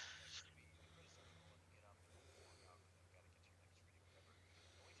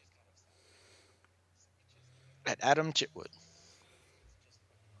 At Adam Chitwood.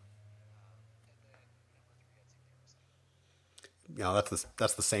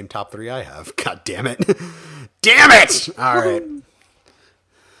 That's the same top 3 I have. God damn it. Damn it! All right.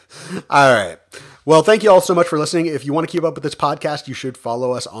 All right. Well, thank you all so much for listening. If you want to keep up with this podcast, you should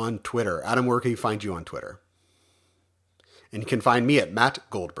follow us on Twitter. Adam, where can you find you on Twitter? And you can find me at Matt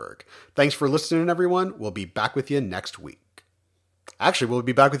Goldberg. Thanks for listening, everyone. We'll be back with you next week. Actually, we'll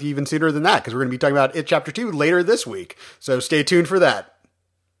be back with you even sooner than that because we're going to be talking about It Chapter 2 later this week. So stay tuned for that.